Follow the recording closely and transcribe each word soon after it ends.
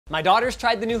My daughters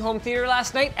tried the new home theater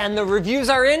last night and the reviews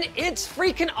are in. It's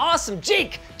freaking awesome.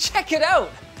 Jake, check it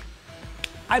out.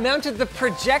 I mounted the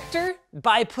projector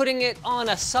by putting it on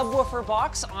a subwoofer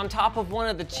box on top of one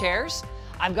of the chairs.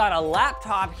 I've got a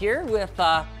laptop here with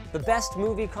the best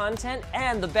movie content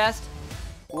and the best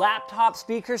laptop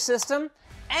speaker system.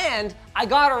 And I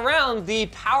got around the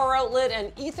power outlet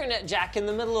and Ethernet jack in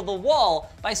the middle of the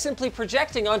wall by simply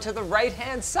projecting onto the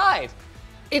right-hand side.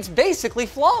 It's basically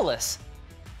flawless.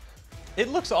 It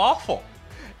looks awful.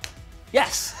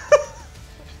 Yes.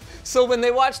 So when they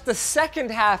watch the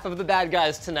second half of The Bad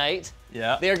Guys tonight,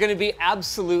 they're gonna be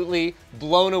absolutely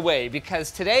blown away because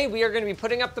today we are gonna be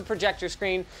putting up the projector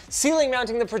screen, ceiling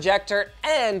mounting the projector,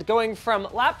 and going from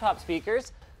laptop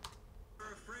speakers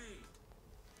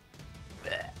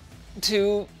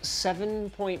to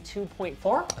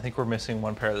 7.2.4? I think we're missing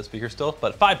one pair of the speakers still,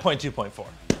 but 5.2.4.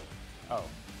 Oh.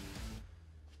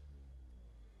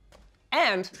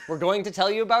 And we're going to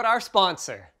tell you about our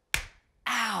sponsor.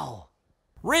 Ow.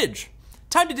 Ridge.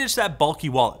 Time to ditch that bulky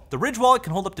wallet. The Ridge wallet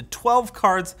can hold up to 12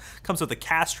 cards, comes with a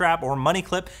cash strap or money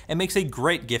clip, and makes a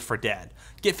great gift for dad.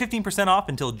 Get 15% off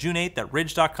until June 8th at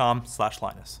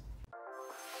ridge.com/Linus.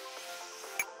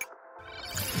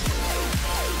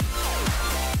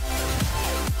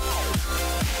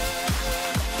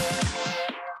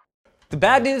 The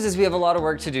bad news is we have a lot of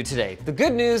work to do today. The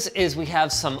good news is we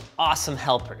have some awesome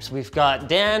helpers. We've got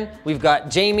Dan, we've got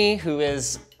Jamie, who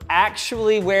is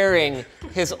actually wearing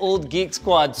his old Geek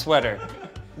Squad sweater,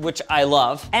 which I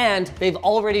love. And they've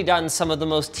already done some of the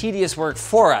most tedious work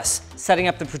for us, setting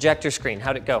up the projector screen.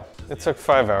 How'd it go? It took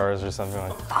 5 hours or something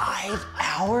like that. 5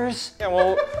 hours? Yeah,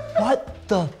 well, What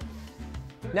the?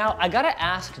 Now, I gotta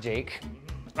ask, Jake,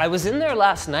 I was in there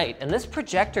last night and this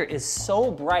projector is so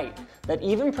bright that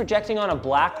even projecting on a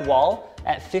black wall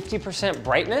at 50%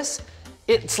 brightness,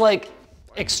 it's like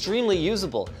extremely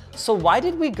usable. So why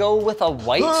did we go with a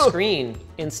white screen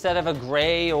instead of a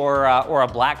gray or a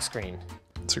black screen?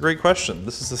 It's a great question.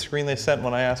 This is the screen they sent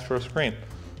when I asked for a screen.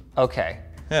 Okay.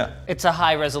 Yeah. It's a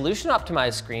high resolution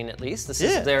optimized screen at least. This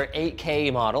is their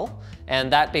 8K model.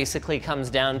 And that basically comes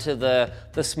down to the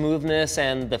smoothness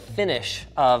and the finish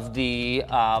of the,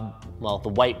 well, the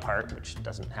white part, which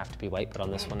doesn't have to be white, but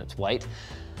on this one it's white.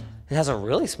 It has a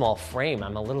really small frame.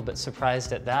 I'm a little bit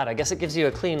surprised at that. I guess it gives you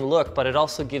a clean look, but it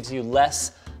also gives you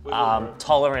less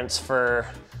tolerance for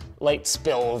light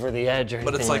spill over the edge or anything like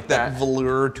that. But it's like that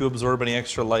velour to absorb any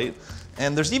extra light.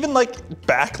 And there's even like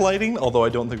backlighting, although I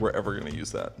don't think we're ever gonna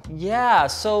use that. Yeah,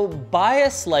 so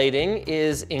bias lighting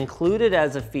is included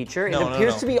as a feature. It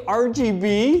appears to be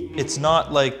RGB. It's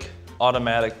not like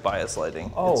automatic bias lighting.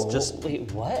 Oh, it's just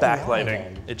wait, what?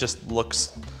 backlighting. It just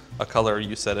looks a color,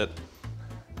 you said it.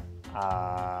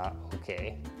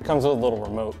 Okay. it comes with a little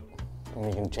remote, and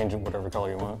you can change it whatever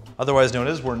color you want. Otherwise known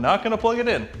as, we're not gonna plug it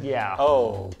in. Yeah.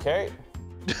 Okay.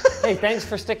 Hey, thanks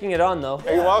for sticking it on though.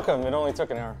 Hey, you're welcome. It only took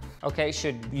an hour. Okay,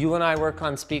 should you and I work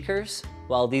on speakers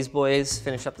while these boys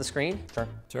finish up the screen? Sure.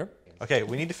 Sure. Okay,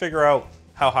 we need to figure out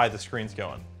how high the screen's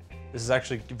going. This is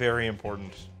actually very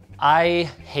important.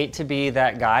 I hate to be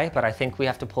that guy, but I think we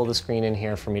have to pull the screen in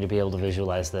here for me to be able to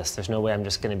visualize this. There's no way I'm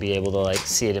just gonna be able to like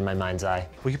see it in my mind's eye.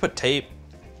 We could put tape.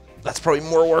 That's probably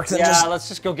more work than just... Yeah, let's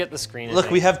just go get the screen. Look,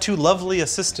 we have two lovely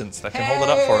assistants that can hold it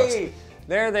up for us.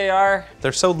 There they are.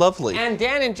 They're so lovely. And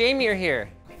Dan and Jamie are here.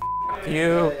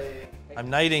 You. I'm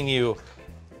knighting you.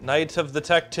 Knight of the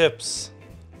tech tips.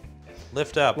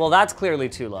 Lift up. Well, that's clearly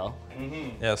too low.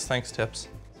 Yes, thanks, tips.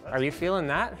 Are you feeling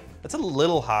that? It's a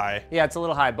little high. Yeah, it's a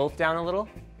little high. Both down a little.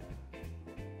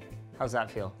 How's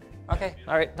that feel? Okay,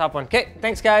 all right, top one. Okay,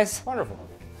 thanks guys. Wonderful.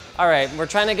 All right, we're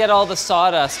trying to get all the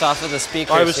sawdust off of the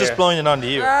speakers I was here. just blowing it onto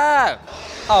you. Ah!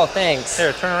 Oh, thanks.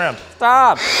 Here, turn around.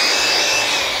 Stop.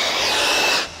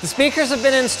 The speakers have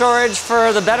been in storage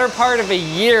for the better part of a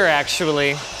year,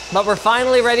 actually. But we're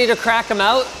finally ready to crack them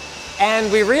out.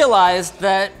 And we realized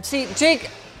that, see,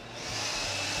 Jake,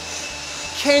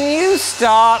 can you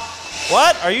stop?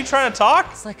 What? Are you trying to talk?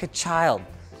 It's like a child.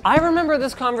 I remember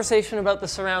this conversation about the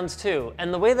surrounds too,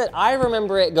 and the way that I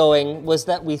remember it going was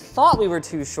that we thought we were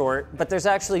too short, but there's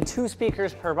actually 2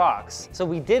 speakers per box. So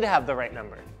we did have the right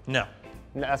number. No.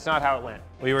 No, that's not how it went.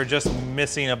 We were just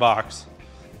missing a box.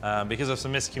 Because of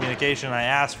some miscommunication, I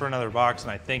asked for another box,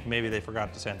 and I think maybe they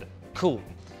forgot to send it. Cool.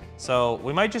 So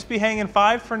we might just be hanging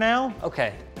 5 for now,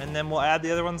 Okay. and then we'll add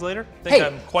the other ones later. I think Hey,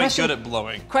 I'm quite question- good at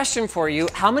blowing. Question for you,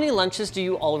 how many lunches do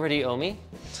you already owe me?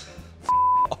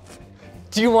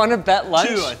 Do you want to bet lunch?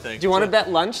 2, I think. Do you want to 2. bet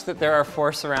lunch that there are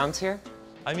 4 surrounds here?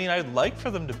 I mean, I'd like for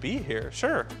them to be here,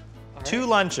 sure. 2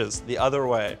 lunches the other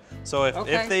way. So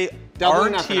if they Double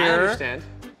aren't nothing, I here, understand.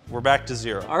 we're back to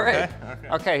 0. All right. Okay?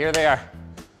 Okay, here they are.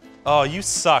 Oh, you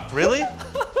suck. Really?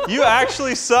 You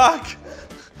actually suck.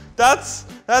 That's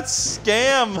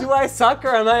scam. Do I suck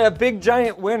or am I a big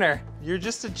giant winner? You're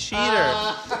just a cheater.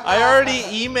 I already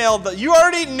emailed you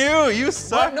already knew you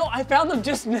suck. What? No, I found them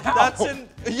just now.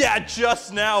 Yeah,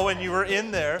 just now when you were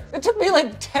in there. It took me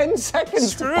like 10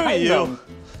 seconds Screw to find you. them.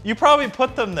 You probably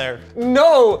put them there.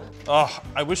 No. Oh,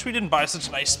 I wish we didn't buy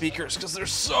such nice speakers because they're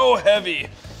so heavy.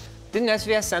 Didn't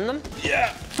SVS send them?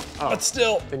 Yeah, but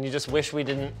still. Then you just wish we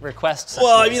didn't request such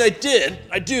Well, I nice. mean, I did.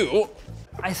 I do.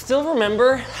 I still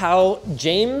remember how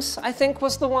James, I think,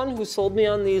 was the one who sold me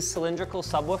on these cylindrical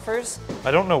subwoofers.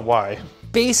 I don't know why.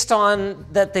 Based on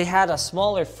that they had a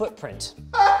smaller footprint.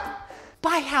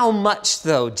 By how much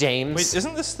though, James? Wait,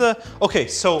 isn't this the, okay,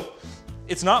 so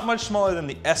it's not much smaller than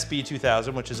the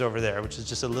SB2000, which is over there, which is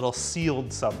just a little sealed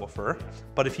subwoofer.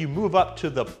 But if you move up to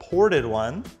the ported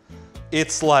one,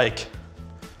 it's like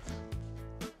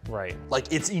Right.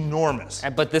 it's enormous.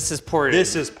 But this is ported.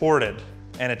 This is ported,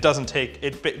 and it doesn't take,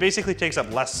 it basically takes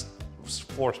up less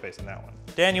floor space than that one.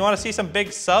 Dan, you want to see some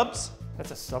big subs?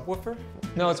 That's a subwoofer?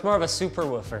 No, it's more of a super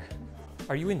woofer.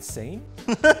 Are you insane?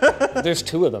 There's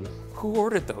 2 of them. Who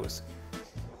ordered those?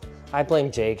 I blame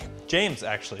Jake. James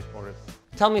actually ordered.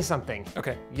 Tell me something.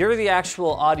 Okay. You're the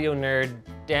actual audio nerd.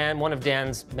 Dan, one of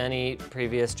Dan's many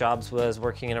previous jobs was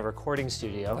working in a recording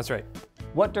studio. That's right.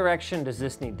 What direction does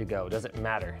this need to go? Does it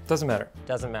matter? Doesn't matter.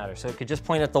 Doesn't matter. So it could just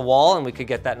point at the wall and we could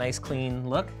get that nice clean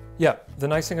look? Yeah, the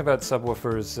nice thing about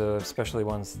subwoofers, especially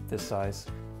ones this size,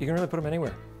 you can really put them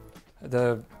anywhere.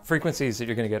 The frequencies that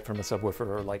you're gonna get from a subwoofer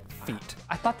are like feet.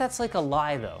 I thought that's like a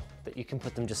lie though, that you can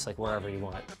put them just like wherever you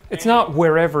want. It's not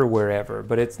wherever,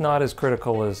 but it's not as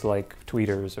critical as like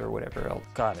tweeters or whatever else.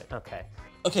 Got it, okay.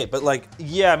 Okay, but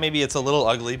yeah, maybe it's a little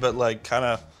ugly, but kind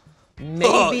of,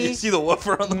 Maybe, you see the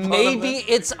woofer on the bottom maybe there?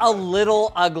 it's a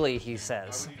little ugly, he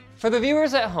says. For the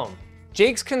viewers at home,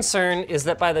 Jake's concern is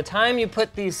that by the time you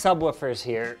put these subwoofers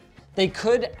here, they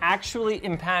could actually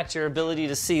impact your ability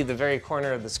to see the very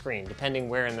corner of the screen, depending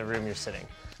where in the room you're sitting.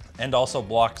 And also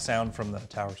block sound from the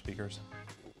tower speakers.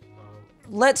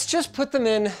 Let's just put them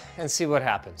in and see what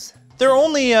happens. They're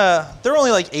only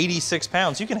like 86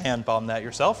 pounds. You can hand bomb that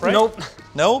yourself, right? Nope.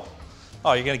 No?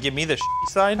 Oh, you're gonna give me the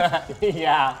side?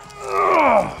 Yeah.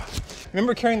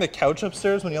 Remember carrying the couch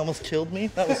upstairs when you almost killed me?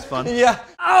 That was fun. Yeah.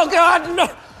 Oh God, no.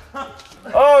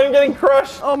 Oh, you're getting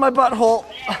crushed. Oh, my butthole.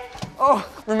 Oh,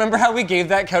 remember how we gave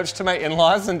that couch to my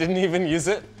in-laws and didn't even use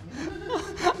it?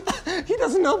 He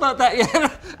doesn't know about that yet.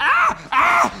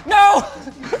 No!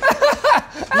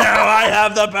 Now I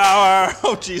have the power.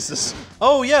 Oh, Jesus.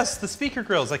 Oh, yes, the speaker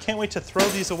grills. I can't wait to throw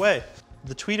these away.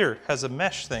 The tweeter has a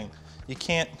mesh thing. You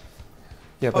can't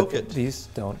poke it. These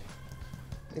don't.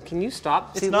 Can you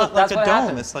stop? It's not like a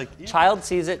dome. It's like, Child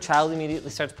sees it, child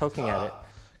immediately starts poking at it.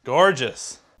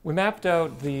 gorgeous. We mapped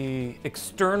out the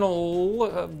external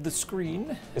of the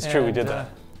screen. It's true, we did that.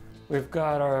 We've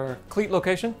got our cleat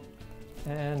location,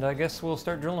 and I guess we'll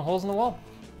start drilling holes in the wall.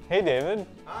 Hey, David.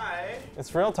 Hi.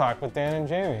 It's Real Talk with Dan and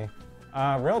Jamie.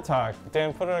 Real Talk.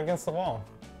 Dan, put it against the wall.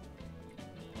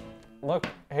 Look,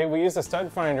 hey, we used a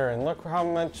stud finder, and look how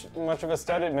much of a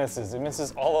stud it misses. It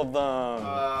misses all of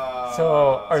them.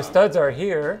 So our studs are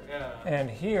here and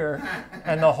here,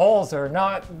 and the holes are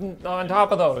not on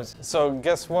top of those. So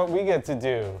guess what we get to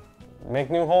do?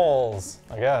 Make new holes,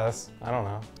 I guess. I don't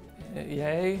know.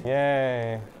 Yay.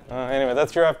 Yay. Anyway,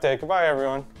 that's your update. Goodbye,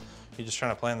 everyone. You just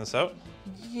trying to plan this out?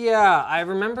 Yeah, I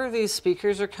remember these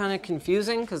speakers are kind of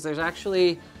confusing because there's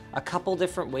actually a couple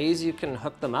different ways you can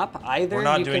hook them up. Either We're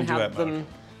not you doing can have duet mode. them,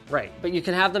 right, but you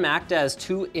can have them act as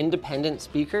 2 independent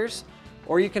speakers,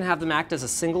 or you can have them act as a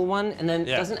single one, and then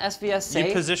doesn't SVS say?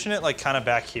 You position it like kind of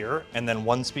back here, and then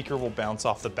one speaker will bounce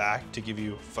off the back to give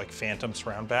you like phantom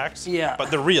surround backs. Yeah.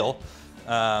 But they're real.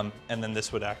 And then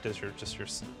this would act as your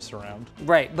surround.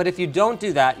 Right, but if you don't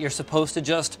do that, you're supposed to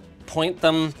just point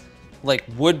them like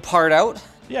wood part out.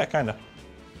 Yeah, kind of.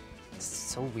 It's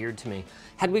so weird to me.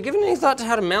 Had we given any thought to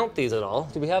how to mount these at all?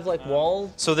 Do we have like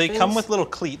wall So they things? come with little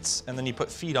cleats, and then you put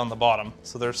feet on the bottom.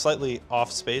 So they're slightly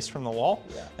off space from the wall.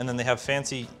 Yeah. And then they have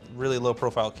fancy, really low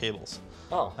profile cables.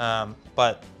 Oh.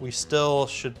 But we still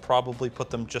should probably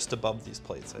put them just above these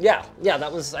plates. I think. Yeah,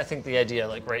 that was, I think, the idea,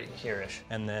 like right here-ish.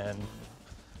 And then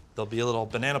there'll be a little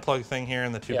banana plug thing here,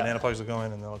 and the 2 Yeah. banana plugs will go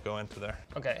in, and they'll go into there.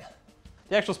 Okay.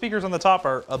 The actual speakers on the top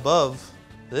are above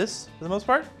this for the most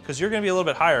part, because you're going to be a little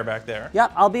bit higher back there. Yeah,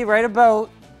 I'll be right about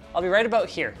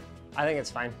here. I think it's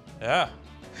fine. Yeah.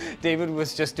 David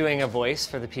was just doing a voice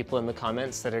for the people in the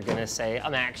comments that are gonna say,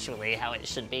 I'm actually how it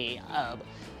should be.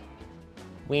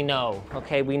 We know,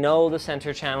 okay? We know the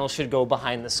center channel should go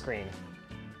behind the screen,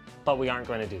 but we aren't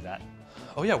going to do that.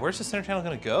 Oh yeah, where's the center channel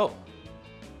going to go?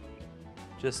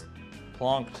 just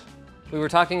plonked. We were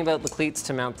talking about the cleats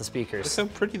to mount the speakers. Look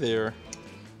how pretty they are.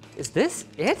 Is this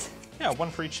it? Yeah,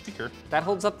 one for each speaker. That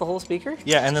holds up the whole speaker?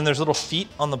 Yeah, and then there's little feet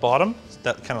on the bottom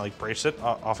that kind of like brace it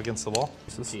off against the wall.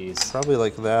 Jeez. Probably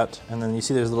like that. And then you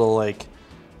see there's little like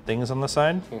things on the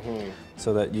side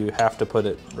so that you have to put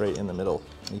it right in the middle.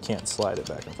 You can't slide it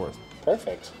back and forth.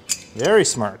 Perfect. Very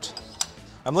smart.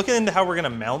 I'm looking into how we're gonna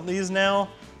mount these now.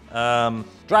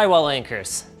 Drywall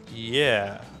anchors.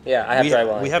 Yeah. Yeah, I have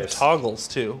drywall We have anchors. toggles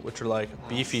too, which are like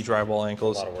beefy drywall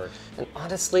ankles. A lot of work. And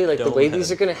honestly, like the way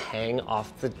these are gonna hang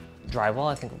off the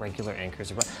drywall, I think regular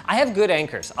anchors are better. I have good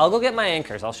anchors. I'll go get my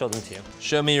anchors. I'll show them to you.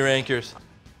 Show me your anchors.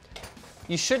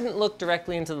 You shouldn't look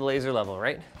directly into the laser level,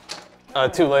 right?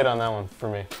 Too late on that one for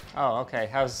me. Oh, okay.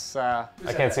 How's, I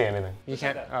can't see anything. you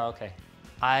can't, oh, okay.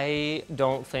 I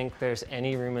don't think there's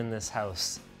any room in this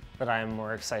house that I'm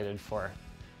more excited for.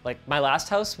 Like, my last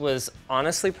house was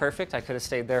honestly perfect. I could have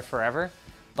stayed there forever.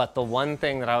 But the one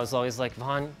thing that I was always like,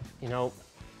 Vaughn, you know,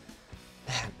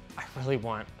 man, I really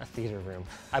want a theater room.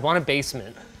 I want a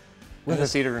basement with a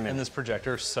theater room in And it. this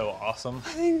projector is so awesome.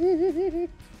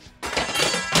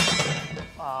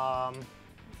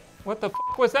 What the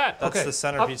f was that? That's okay. the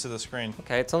centerpiece of the screen.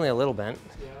 Okay, it's only a little bent.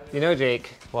 You know,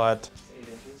 Jake, What?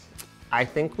 I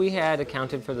think we had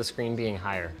accounted for the screen being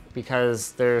higher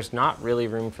because there's not really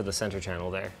room for the center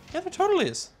channel there. Yeah, there totally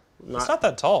is. It's not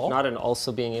that tall. Not in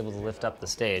also being able to lift up the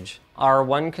stage. Our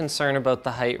one concern about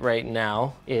the height right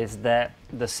now is that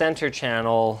the center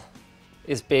channel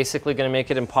is basically going to make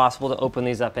it impossible to open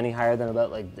these up any higher than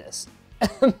about like this.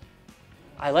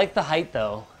 I like the height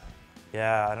though.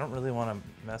 Yeah, I don't really want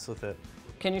to mess with it.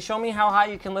 Can you show me how high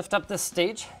you can lift up this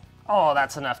stage? Oh,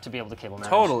 that's enough to be able to cable manage.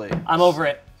 Totally. I'm over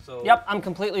it. So- Yep, I'm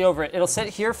completely over it. It'll sit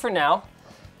here for now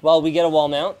while we get a wall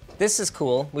mount. This is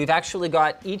cool. We've actually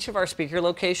got each of our speaker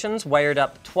locations wired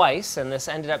up twice, and this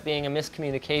ended up being a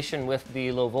miscommunication with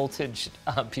the low voltage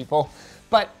people.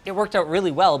 But it worked out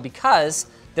really well because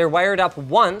they're wired up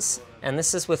once, and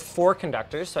this is with 4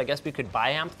 conductors, so I guess we could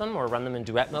bi-amp them or run them in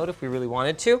duet mode if we really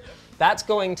wanted to. That's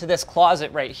going to this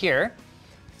closet right here.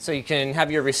 So you can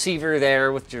have your receiver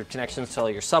there with your connections to all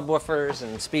your subwoofers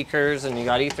and speakers, and you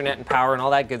got Ethernet and power and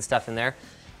all that good stuff in there.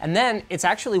 And then it's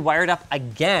actually wired up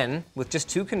again with just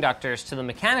 2 conductors to the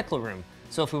mechanical room.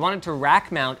 So if we wanted to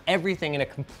rack mount everything in a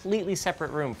completely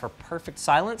separate room for perfect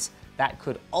silence, that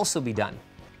could also be done.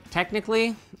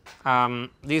 Technically,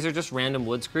 these are just random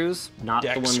wood screws, not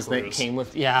Deck the ones that screws. came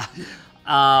with, yeah.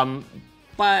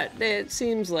 But it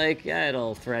seems like, yeah,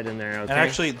 it'll thread in there, okay? And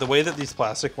actually, the way that these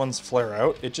plastic ones flare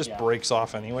out, it just breaks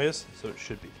off anyways, so it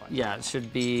should be fine. Yeah,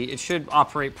 it should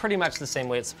operate pretty much the same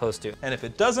way it's supposed to. And if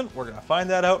it doesn't, we're gonna find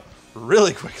that out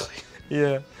really quickly.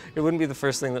 Yeah. It wouldn't be the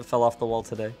first thing that fell off the wall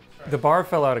today. The bar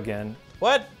fell out again.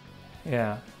 What?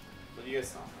 Yeah.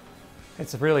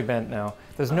 It's really bent now.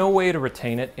 There's no way to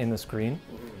retain it in the screen.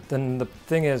 Then the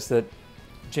thing is that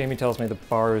Jamie tells me the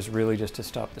bar is really just to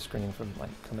stop the screen from like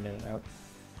coming in and out.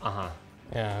 Uh-huh.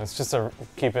 Yeah, it's just to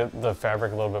keep the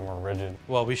fabric a little bit more rigid.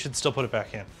 Well, we should still put it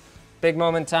back in. Big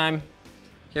moment time.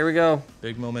 Here we go.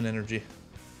 Big moment energy.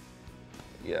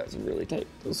 Yeah, it's really tight,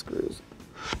 those screws.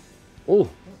 Oh,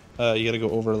 You gotta go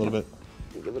over a little bit.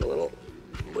 give it a little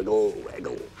wiggle,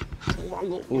 waggle.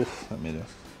 Oof, that made it.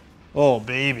 Oh,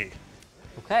 baby.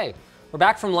 Okay, we're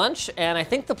back from lunch, and I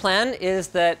think the plan is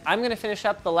that I'm gonna finish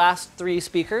up the last 3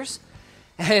 speakers,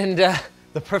 and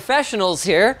the professionals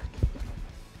here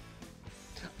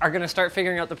are gonna start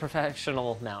figuring out the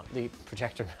professional mount, the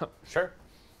projector mount. Sure.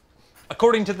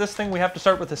 According to this thing, we have to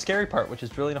start with the scary part, which is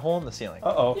drilling a hole in the ceiling.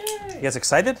 Uh-oh. You guys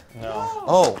excited? No.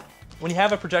 Oh, when you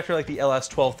have a projector like the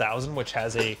LS12000, which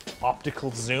has a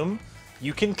optical zoom,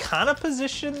 you can kind of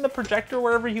position the projector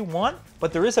wherever you want,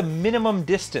 but there is a minimum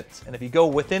distance. And if you go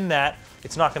within that,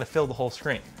 it's not gonna fill the whole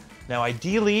screen. Now,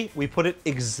 ideally, we put it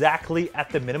exactly at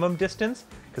the minimum distance,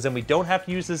 because then we don't have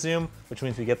to use the zoom, which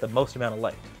means we get the most amount of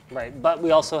light. Right, but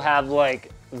we also have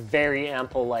like very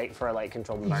ample light for a light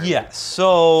controlled environment. Yes,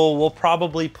 so we'll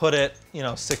probably put it,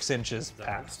 6 inches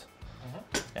past.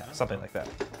 Yeah, something like that.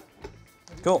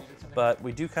 Cool, but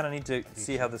we do kind of need to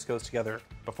see how this goes together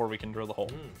before we can drill the hole.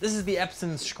 This is the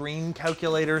Epson screen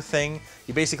calculator thing.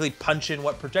 You basically punch in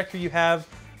what projector you have,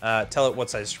 tell it what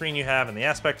size screen you have and the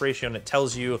aspect ratio, and it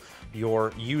tells you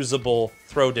your usable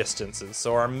throw distances.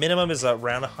 So our minimum is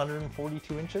around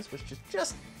 142 inches, which is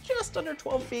just under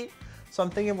 12 feet. So I'm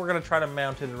thinking we're gonna try to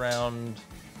mount it around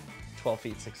 12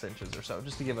 feet, 6 inches or so,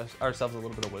 just to give ourselves a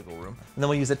little bit of wiggle room. And then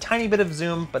we'll use a tiny bit of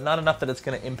zoom, but not enough that it's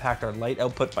gonna impact our light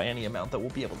output by any amount that we'll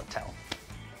be able to tell.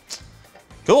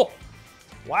 Cool.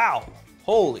 Wow.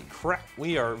 Holy crap,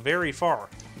 we are very far.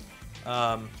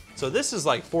 So this is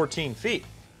like 14 feet.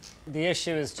 The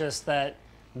issue is just that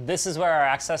this is where our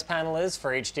access panel is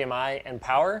for HDMI and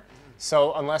power.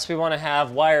 So unless we want to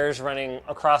have wires running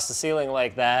across the ceiling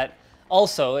like that,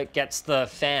 also it gets the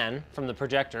fan from the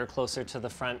projector closer to the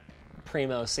front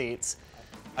primo seats.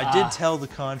 I did tell the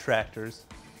contractors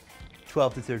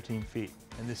 12 to 13 feet,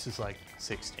 and this is like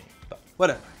 16, but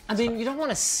whatever. I mean, you don't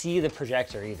want to see the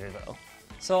projector either, though.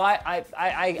 So I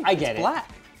get it. Black.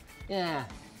 Yeah,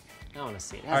 I want to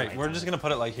see it. All right, we're just gonna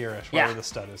put it like here-ish, wherever the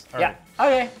stud is. All right.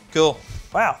 Okay. Cool.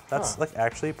 Wow, that's like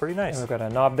actually pretty nice. And we've got a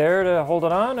knob there to hold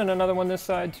it on, and another one this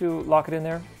side to lock it in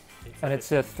there. And it's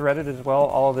threaded as well.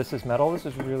 All of this is metal. This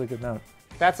is a really good mount.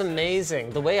 That's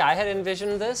amazing. The way I had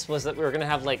envisioned this was that we were gonna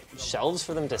have like shelves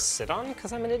for them to sit on,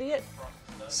 because I'm an idiot.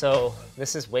 So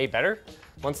this is way better.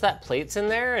 Once that plate's in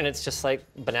there and it's just like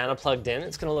banana plugged in,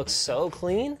 it's gonna look so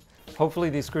clean. Hopefully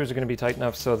these screws are going to be tight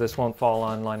enough so this won't fall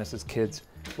on Linus's kids.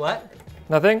 What?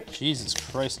 Nothing? Jesus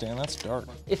Christ, Dan, that's dark.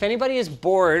 If anybody is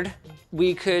bored,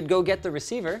 we could go get the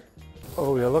receiver.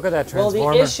 Oh yeah, look at that Well,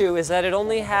 transformer. the issue is that it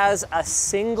only has a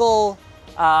single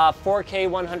 4K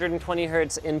 120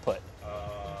 hertz input.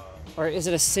 Or is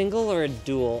it a single or a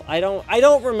dual? I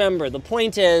don't remember. The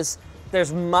point is,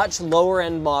 there's much lower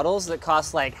end models that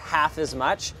cost like half as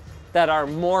much that are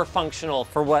more functional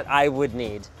for what I would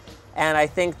need. And I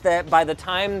think that by the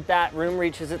time that room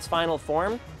reaches its final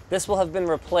form, this will have been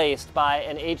replaced by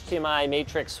an HDMI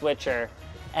matrix switcher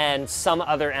and some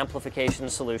other amplification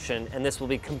solution, and this will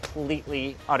be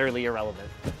completely, utterly irrelevant.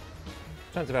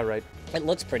 Sounds about right. It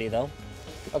looks pretty though.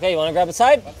 Okay, you wanna grab a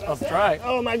side? I'll try.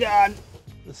 Oh my God.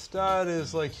 The stud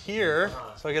is like here,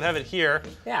 so I could have it here.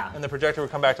 Yeah. And the projector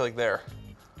would come back to like there.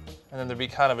 And then there'd be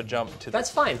kind of a jump to That's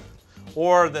fine.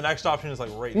 Or the next option is like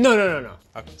right No.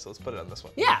 Okay, so let's put it on this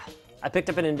one. Yeah. I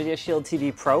picked up an NVIDIA Shield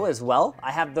TV Pro as well.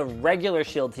 I have the regular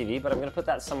Shield TV, but I'm gonna put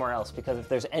that somewhere else because if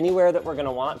there's anywhere that we're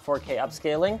gonna want 4K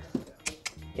upscaling,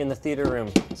 in the theater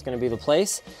room, it's gonna be the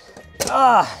place.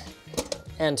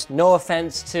 And no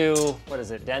offense to, what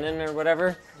is it, Denon or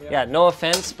whatever? Yeah, no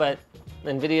offense, but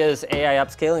NVIDIA's AI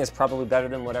upscaling is probably better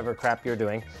than whatever crap you're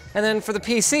doing. And then for the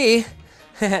PC,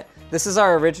 this is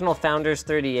our original Founders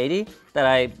 3080 that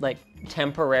I like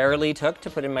temporarily took to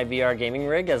put in my VR gaming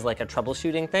rig as like a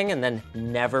troubleshooting thing and then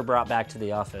never brought back to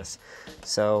the office.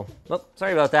 So, oh,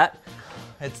 sorry about that.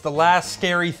 It's the last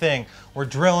scary thing. We're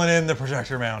drilling in the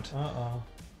projector mount. Uh-oh.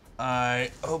 I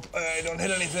hope I don't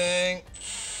hit anything.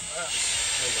 I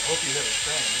hope you hit a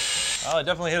stud. Oh, I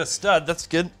definitely hit a stud. That's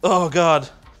good. Oh, God.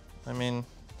 I mean,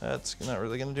 that's not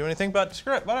really going to do anything, but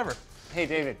screw it, whatever. Hey,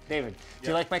 David, do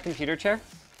you like my computer chair?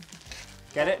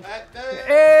 Get it?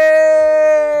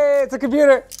 Hey, it's a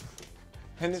computer.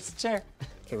 And it's a chair.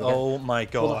 Okay, Oh my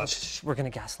gosh. We're gonna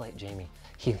gaslight Jamie.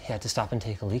 He had to stop and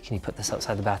take a leak and he put this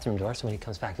outside the bathroom door so when he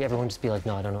comes back, everyone just be like,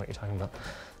 no, I don't know what you're talking about.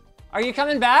 Are you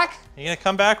coming back? You gonna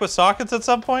come back with sockets at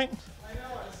some point? I know,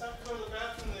 I stopped to go to the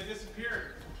bathroom and they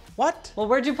disappeared. What? Well,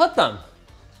 where'd you put them?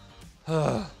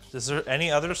 Is there any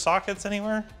other sockets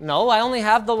anywhere? No, I only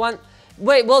have the one.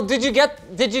 Wait, well, did you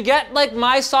get like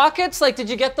my sockets? Like, did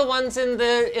you get the ones in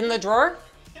the drawer?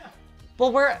 Yeah.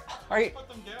 Well, where are you? Put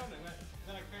them down and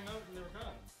then I came out and they were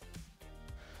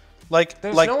gone.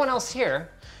 There's Like no one else here.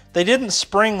 they didn't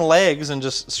spring legs and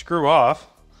just screw off.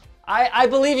 I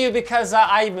believe you because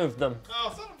I moved them.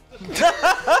 Oh,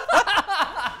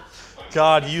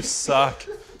 God, you suck.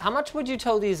 How much would you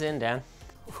tow these in, Dan?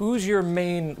 Who's your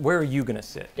main, where are you gonna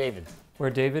sit? David. Where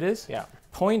David is? Yeah.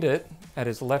 Point it at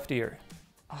his left ear.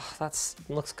 Oh, that's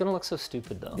gonna look so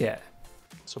stupid though. Yeah.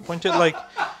 So point it like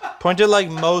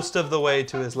most of the way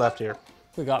to his left ear.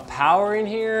 We got power in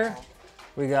here.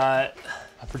 We got,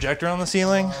 A projector on the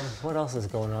ceiling. what else is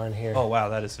going on here? Oh wow,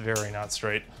 that is very not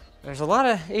straight. There's a lot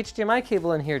of HDMI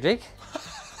cable in here, Jake.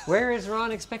 Where is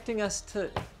Ron expecting us to?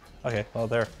 Okay, well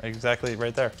there, exactly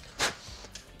right there.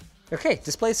 Okay,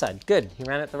 display side, good. You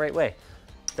ran it the right way.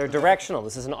 They're directional.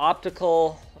 This is an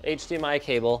optical HDMI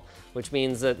cable, which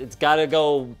means that it's gotta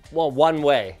go, well, one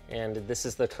way, and this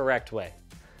is the correct way.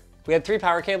 We had 3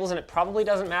 power cables and it probably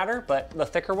doesn't matter, but the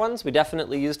thicker ones we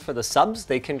definitely used for the subs.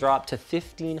 They can draw up to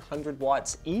 1500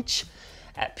 watts each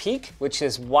at peak, which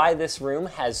is why this room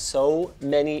has so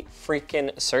many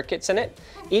freaking circuits in it.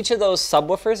 Each of those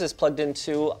subwoofers is plugged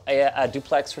into a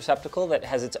duplex receptacle that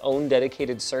has its own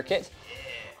dedicated circuit.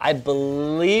 I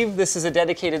believe this is a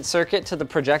dedicated circuit to the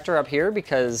projector up here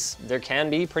because there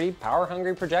can be pretty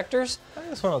power-hungry projectors. I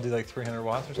think this one will do like 300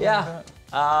 watts or something Yeah. like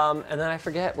that. And then I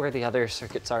forget where the other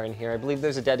circuits are in here. I believe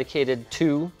there's a dedicated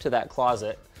 2 to that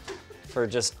closet for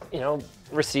just, you know,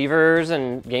 receivers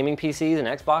and gaming PCs and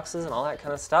Xboxes and all that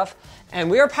kind of stuff. And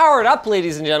we are powered up,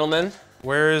 ladies and gentlemen.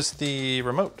 Where is the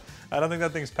remote? I don't think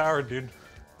that thing's powered, dude.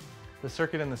 The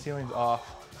circuit in the ceiling's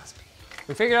off.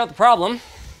 We figured out the problem.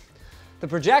 The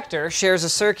projector shares a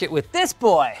circuit with this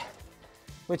boy,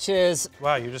 which is...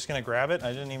 Wow, you're just gonna grab it?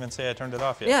 I didn't even say I turned it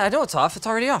off yet. Yeah, I know it's off. It's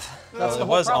already off. That's the it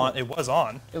whole was problem. on. It was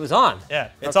on. It was on. Yeah,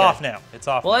 it's Okay. off now. It's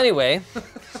off. Well, now. anyway,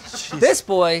 this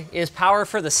boy is power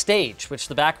for the stage, which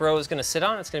the back row is going to sit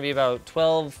on. It's going to be about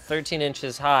 12, 13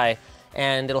 inches high,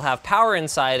 and it'll have power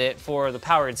inside it for the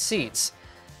powered seats.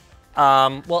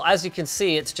 Well, as you can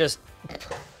see, it's just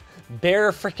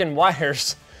bare freaking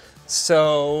wires.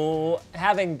 So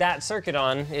having that circuit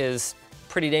on is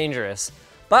pretty dangerous.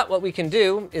 But what we can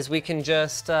do is we can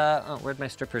just, oh, where'd my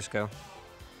strippers go?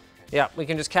 Yeah, we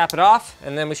can just cap it off,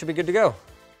 and then we should be good to go.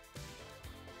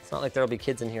 It's not like there'll be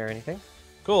kids in here or anything.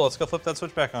 Cool, let's go flip that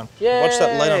switch back on. Yay! Watch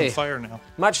that light on fire now.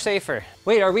 Much safer.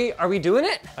 Wait, are we doing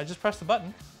it? I just pressed the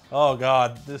button. Oh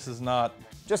God, this is not.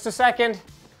 Just a second.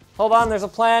 Hold on, there's a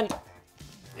plan.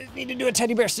 Need to do a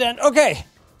teddy bear stand. Okay,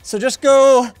 so just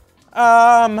go,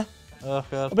 Oh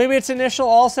God. maybe it's initial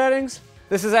all settings.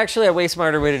 This is actually a way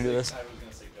smarter way to do this.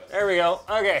 There we go,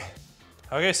 okay.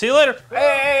 Okay, see you later.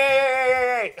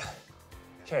 Hey.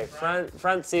 Okay,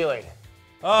 front ceiling.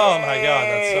 Oh my God,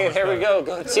 that's so much Here we better.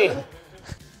 go team.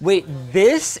 Wait,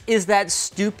 this is that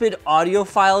stupid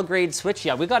audiophile grade switch?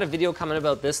 Yeah, we got a video coming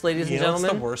about this, ladies You and know what's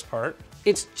gentlemen. the worst part?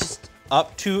 It's just,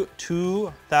 Up to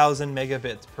 2,000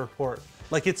 megabits per port.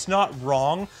 Like, it's not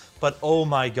wrong, but oh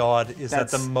my God, is that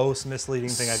That's the most misleading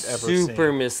thing I've ever seen.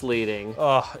 super misleading.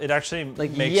 Oh, it actually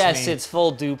Like, makes yes, me... it's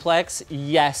full duplex.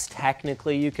 Yes,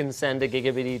 technically you can send a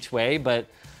gigabit each way, but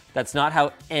that's not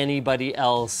how anybody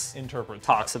else interpret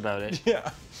talks about it.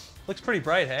 Yeah. Looks pretty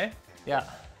bright, hey? Yeah.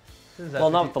 This is at Well,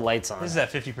 not 50 with the lights on. This is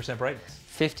at 50% brightness.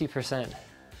 50%.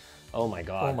 Oh my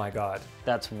God. Oh my God.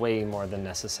 That's way more than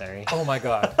necessary. Oh my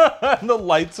God. And the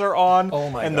lights are on. Oh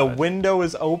my and God. the window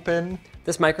is open.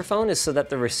 This microphone is so that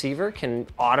the receiver can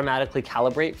automatically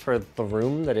calibrate for the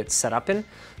room that it's set up in.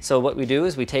 So what we do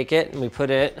is we take it and we put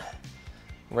it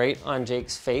right on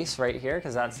Jake's face right here,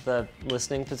 because that's the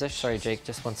listening position. Sorry, Jake,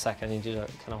 just 1 second. I need you to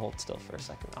kind of hold still for a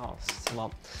second. Oh,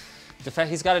 well,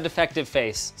 he's got a defective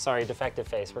face. Sorry, defective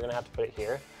face. We're gonna have to put it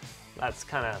here. That's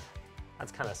kind of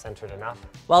centered enough.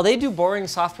 While they do boring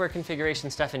software configuration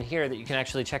stuff in here that you can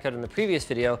actually check out in the previous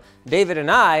video, David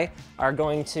and I are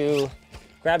going to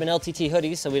grab an LTT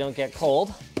hoodie so we don't get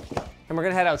cold, and we're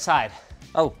gonna head outside.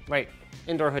 Oh, right,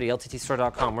 indoor hoodie,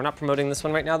 lttstore.com. We're not promoting this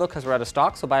one right now though, because we're out of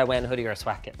stock, so buy a WAN hoodie or a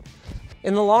SWAC kit.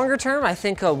 In the longer term, I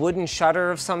think a wooden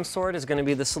shutter of some sort is gonna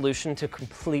be the solution to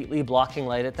completely blocking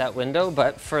light at that window,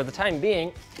 but for the time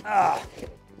being,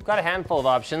 we've got a handful of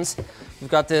options. We've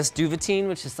got this duvetine,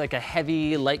 which is like a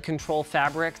heavy light control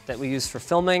fabric that we use for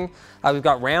filming. We've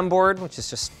got RAM board, which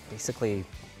is just basically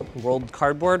rolled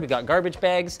cardboard. We've got garbage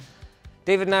bags.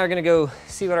 David and I are gonna go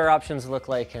see what our options look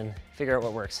like and figure out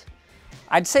what works.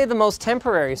 I'd say the most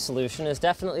temporary solution is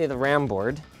definitely the RAM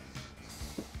board.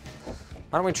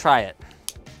 Why don't we try it?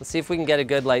 Let's see if we can get a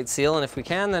good light seal, and if we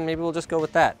can, then maybe we'll just go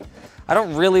with that. I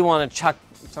don't really wanna chuck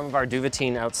some of our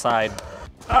duvetine outside.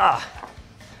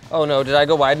 Oh no, did I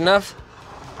go wide enough?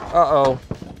 Uh-oh.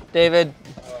 David,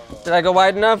 did I go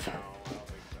wide enough?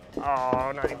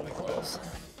 Oh, not even close.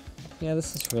 Yeah,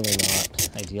 this is really not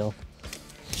ideal,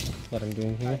 what I'm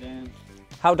doing here.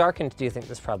 How darkened do you think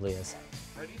this probably is?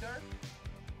 Pretty dark?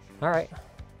 All right.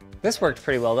 This worked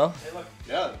pretty well though. Hey, look.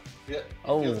 Yeah.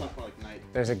 Oh. Feels much more like night.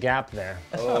 There's a gap there.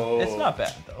 It's not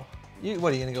bad though.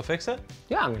 What, are you gonna go fix it?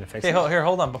 Yeah, I'm gonna fix Okay, it. here,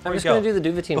 hold on, before I'm you just go. gonna do the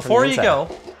duvetine Before from the you inside.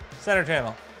 go, center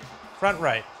channel, front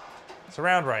right,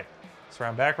 surround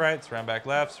back right, surround back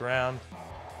left, surround.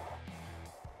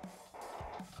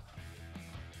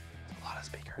 A lot of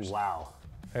speakers. Wow.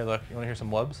 Here, look, you wanna hear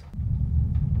some wubs?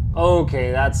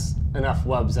 Okay, that's enough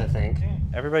wubs, I think.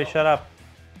 Everybody shut up.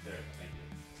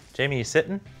 Jamie, you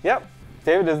sitting? Yep.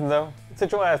 David isn't though.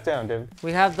 Sit your ass down, David.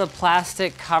 We have the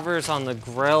plastic covers on the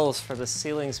grills for the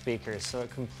ceiling speakers, so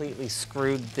it completely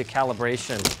screwed the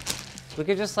calibration. We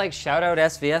could just like shout out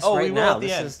SVS Oh, we right will now. at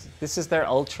the end. This is their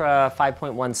Ultra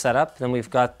 5.1 setup. Then we've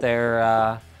got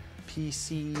their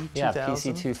PC 2000. yeah,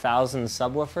 PC 2000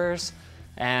 subwoofers,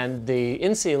 and the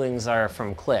in ceilings are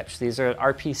from Klipsch. These are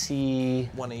RPC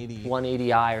 180.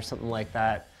 180i or something like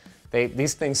that.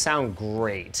 These things sound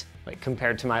great, like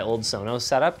compared to my old Sonos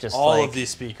setup. Just All like of these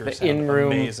speakers the sound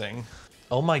in-room- amazing.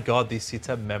 Oh my God, these seats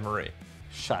have memory.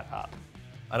 Shut up.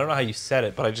 I don't know how you set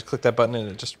it, but I just clicked that button and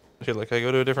it just, here, like I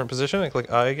go to a different position, I click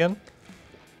I again.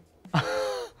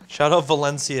 Shout out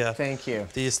Valencia. Thank you.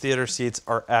 These theater seats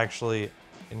are actually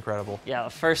incredible. Yeah, the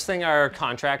first thing our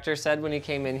contractor said when he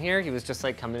came in here, he was just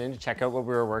like coming in to check out what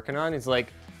we were working on. He's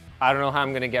like, I don't know how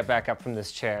I'm gonna get back up from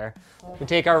this chair. We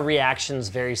take our reactions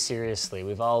very seriously.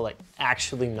 We've all like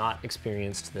actually not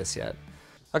experienced this yet.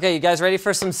 Okay, you guys ready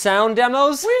for some sound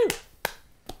demos? Woo!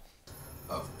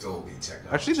 Of Dolby technology.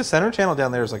 Actually, the center channel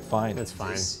down there is like fine. It's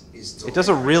fine. It does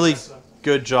a really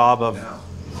good job of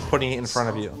putting it in front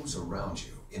of you. Moves around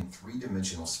you in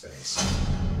three-dimensional space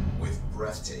with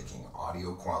breathtaking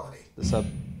audio quality.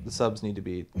 The subs need to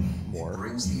be It more.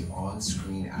 brings the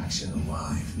on-screen action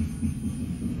alive.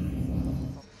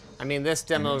 I mean, this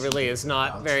demo really is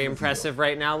not very impressive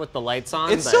right now with the lights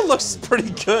on. It but still looks pretty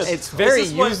good. It's very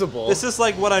This is usable. This is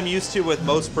like what I'm used to with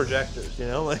most projectors, you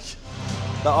know, like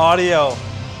the audio.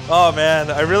 Oh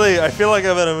man, I feel like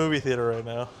I'm in a movie theater right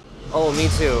now. Oh, me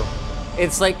too.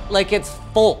 It's like it's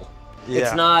full. Yeah.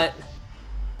 It's not.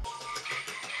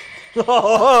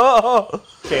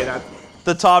 Okay,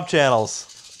 The top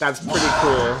channels. that's pretty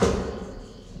cool.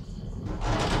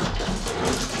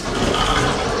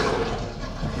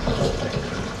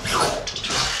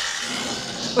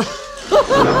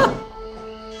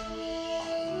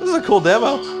 This is a cool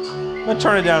demo. I'm gonna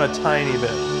turn it down a tiny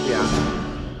bit.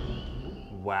 Yeah.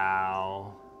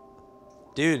 Wow.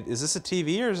 Dude, is this a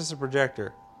TV or is this a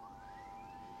projector?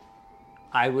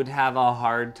 I would have a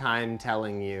hard time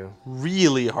telling you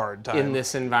Really hard time. in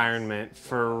this environment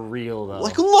for real though.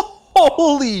 Like,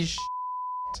 holy shit.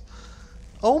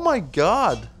 Oh my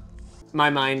god. My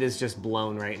mind is just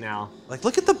blown right now. Like,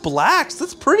 look at the blacks.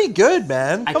 That's pretty good,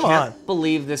 man. I Come can't on.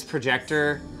 believe this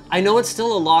projector. I know it's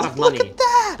still a lot of money. Look at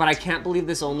that. But I can't believe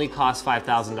this only cost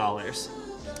 $5,000.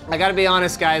 I gotta be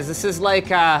honest, guys. This is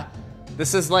like a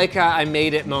I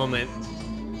made it moment.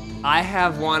 I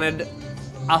have wanted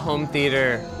a home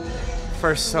theater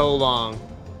for so long.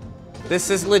 This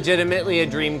is legitimately a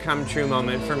dream come true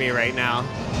moment for me right now.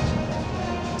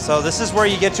 So this is where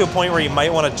you get to a point where you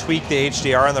might want to tweak the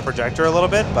HDR on the projector a little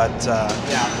bit, but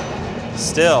Yeah.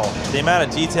 still, the amount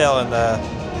of detail in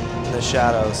the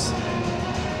shadows.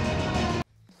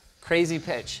 Crazy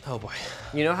pitch. Oh boy.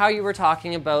 You know how you were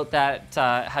talking about that,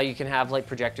 how you can have like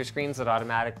projector screens that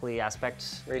automatically aspect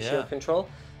ratio Yeah. control?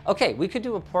 Okay, we could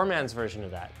do a poor man's version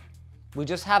of that. We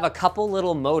just have a couple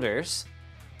little motors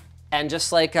and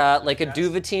just like a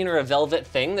duvetine or a velvet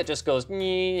thing that just goes,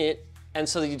 and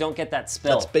so that you don't get that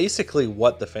spill. That's basically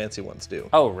what the fancy ones do.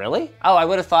 Oh, really? Oh, I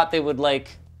would have thought they would like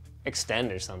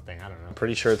extend or something. I don't know.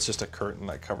 Pretty sure it's just a curtain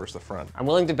that covers the front. I'm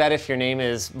willing to bet if your name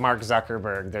is Mark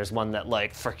Zuckerberg, there's one that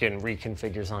like frickin'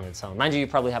 reconfigures on its own. Mind you, you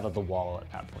probably have the wall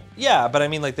at that point. Yeah, but I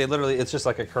mean, like, it's just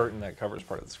like a curtain that covers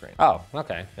part of the screen. Oh,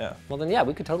 okay. Yeah. Well then, yeah,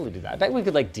 we could totally do that. I bet we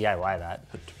could like DIY that.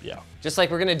 Yeah. Just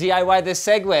like we're gonna DIY this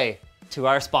segue to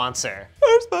our sponsor.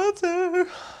 Our sponsor.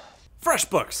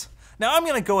 FreshBooks. Now I'm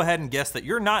gonna go ahead and guess that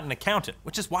you're not an accountant,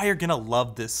 which is why you're gonna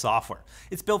love this software.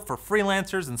 It's built for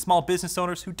freelancers and small business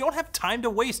owners who don't have time to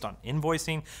waste on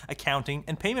invoicing, accounting,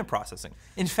 and payment processing.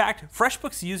 In fact,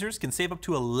 FreshBooks users can save up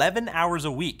to 11 hours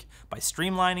a week by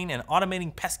streamlining and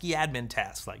automating pesky admin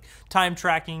tasks like time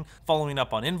tracking, following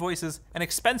up on invoices, and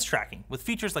expense tracking with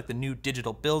features like the new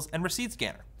digital bills and receipt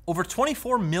scanner. Over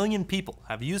 24 million people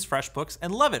have used FreshBooks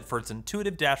and love it for its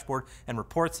intuitive dashboard and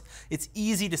reports. It's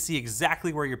easy to see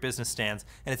exactly where your business stands,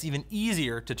 and it's even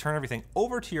easier to turn everything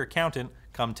over to your accountant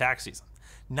come tax season.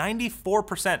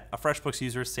 94% of FreshBooks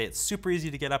users say it's super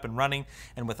easy to get up and running,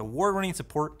 and with award-winning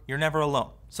support, you're never alone.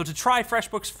 So to try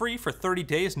FreshBooks free for 30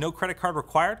 days, no credit card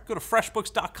required, go to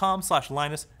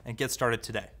freshbooks.com/Linus and get started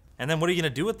today. And then what are you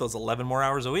gonna do with those 11 more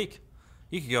hours a week?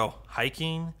 You could go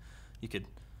hiking, you could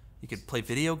play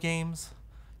video games,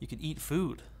 you could eat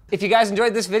food. If you guys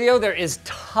enjoyed this video, there is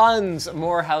tons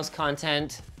more house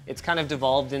content. It's kind of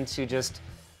devolved into just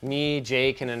me,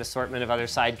 Jake, and an assortment of other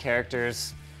side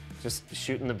characters just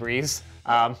shooting the breeze.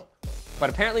 But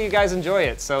apparently you guys enjoy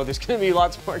it, so there's gonna be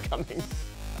lots more coming.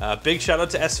 Big shout out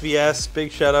to SVS,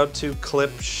 big shout out to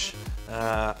Klipsch,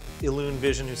 Illusion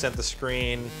Vision who sent the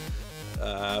screen.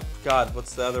 God,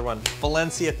 what's the other one?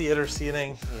 Valencia Theater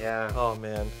Seating. Yeah. Oh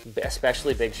man.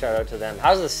 Especially big shout out to them.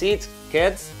 How's the seats,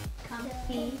 kids?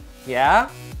 Comfy. Yeah?